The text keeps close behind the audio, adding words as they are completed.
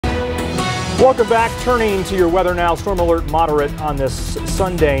Welcome back. Turning to your weather now. Storm alert moderate on this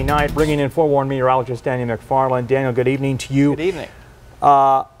Sunday night. Bringing in forewarned meteorologist Daniel McFarland. Daniel, good evening to you. Good evening.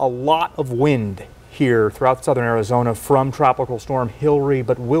 A lot of wind here throughout southern Arizona from Tropical Storm Hilary,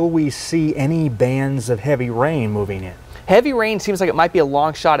 but will we see any bands of heavy rain moving in? Heavy rain seems like it might be a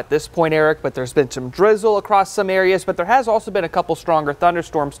long shot at this point, Eric, but there's been some drizzle across some areas, but there has also been a couple stronger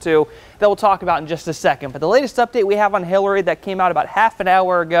thunderstorms too that we'll talk about in just a second. But the latest update we have on Hilary that came out about half an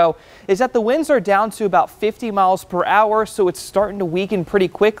hour ago is that the winds are down to about 50 miles per hour, so it's starting to weaken pretty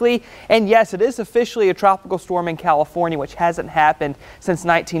quickly. And yes, it is officially a tropical storm in California, which hasn't happened since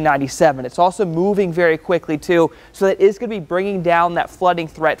 1997. It's also moving very quickly too, so that is going to be bringing down that flooding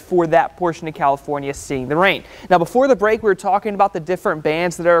threat for that portion of California seeing the rain. Now, before the break, we were talking about the different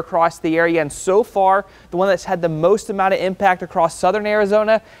bands that are across the area, and so far the one that's had the most amount of impact across southern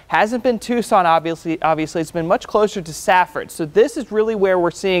Arizona hasn't been Tucson. Obviously it's been much closer to Safford. So this is really where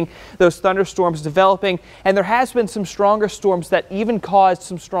we're seeing those thunderstorms developing, and there has been some stronger storms that even caused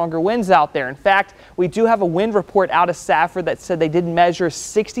some stronger winds out there. In fact, we do have a wind report out of Safford that said they did measure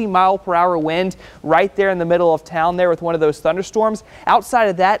 60-mile-per-hour wind right there in the middle of town there with one of those thunderstorms. Outside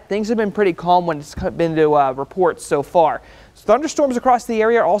of that, things have been pretty calm when it's been to reports so far. Thunderstorms across the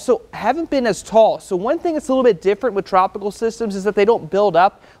area also haven't been as tall. So one thing that's a little bit different with tropical systems is that they don't build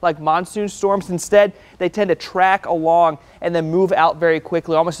up like monsoon storms. Instead, they tend to track along and then move out very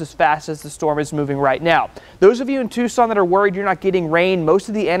quickly, almost as fast as the storm is moving right now. Those of you in Tucson that are worried you're not getting rain, most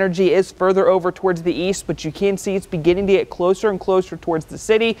of the energy is further over towards the east, but you can see it's beginning to get closer and closer towards the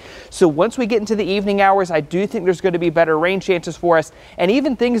city. So once we get into the evening hours, I do think there's going to be better rain chances for us. And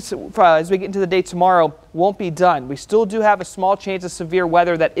even things as we get into the day tomorrow won't be done. We still do have a small chance of severe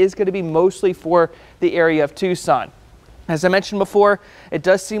weather that is going to be mostly for the area of Tucson. As I mentioned before, it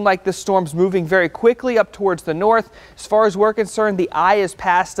does seem like this storm's moving very quickly up towards the north. As far as we're concerned, the eye is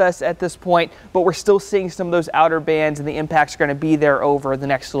past us at this point, but we're still seeing some of those outer bands, and the impacts are going to be there over the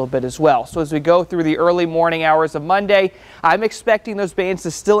next little bit as well. So as we go through the early morning hours of Monday, I'm expecting those bands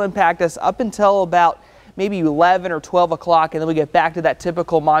to still impact us up until about maybe 11 or 12 o'clock, and then we get back to that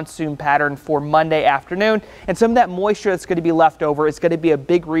typical monsoon pattern for Monday afternoon. And some of that moisture that's going to be left over is going to be a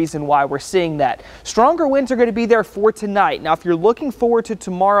big reason why we're seeing that. Stronger winds are going to be there for tonight. Now, if you're looking forward to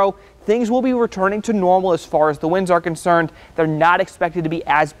tomorrow, things will be returning to normal as far as the winds are concerned. They're not expected to be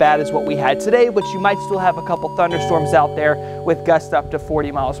as bad as what we had today, but you might still have a couple thunderstorms out there with gusts up to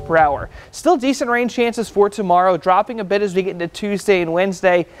 40 miles per hour. Still decent rain chances for tomorrow, dropping a bit as we get into Tuesday and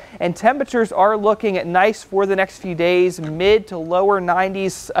Wednesday, and temperatures are looking at nice for the next few days, mid to lower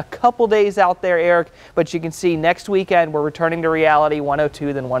 90s, a couple days out there, Eric, but you can see next weekend we're returning to reality,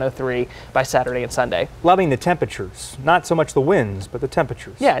 102 then 103 by Saturday and Sunday. Loving the temperatures, not so much the winds, but the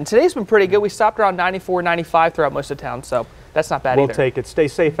temperatures. Yeah, and today's been pretty good. We stopped around 94, 95 throughout most of town, so that's not bad either. We'll take it. Stay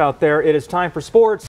safe out there. It is time for sports.